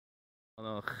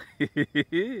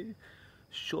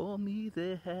Show me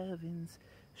the heavens,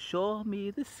 show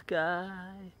me the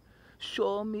sky,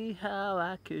 show me how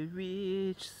I could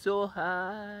reach so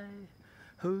high.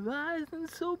 Horizon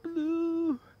so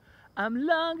blue, I'm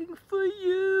longing for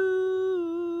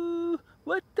you.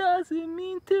 What does it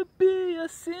mean to be a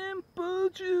simple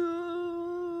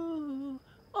Jew?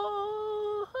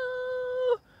 Oh,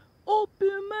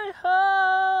 open my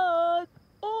heart.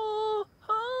 Oh,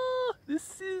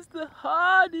 this is the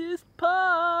hardest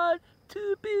part,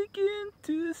 to begin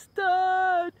to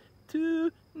start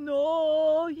to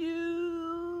know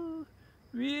you,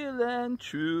 real and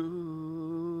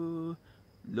true,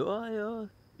 loyal,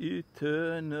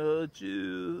 eternal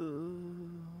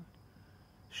Jew.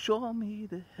 Show me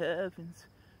the heavens,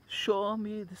 show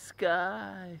me the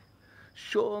sky,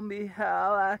 show me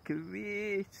how I can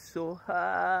reach so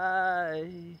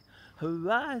high.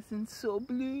 Horizon so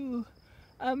blue,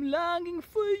 I'm longing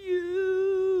for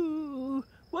you.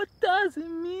 What does it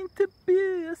mean to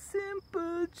be a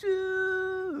simple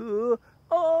Jew?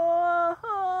 Oh,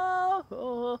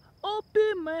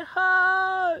 open my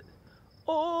heart.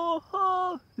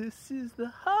 Oh, this is the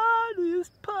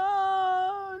hardest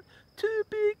part, to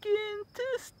begin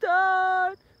to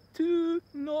start to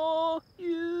know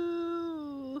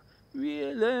you,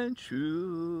 real and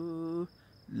true,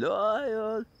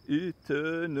 loyal,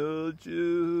 eternal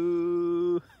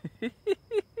Jew.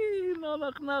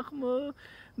 Nach Nachma,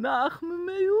 Nachma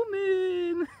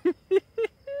MeUman.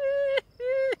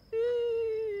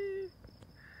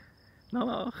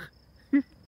 Nach.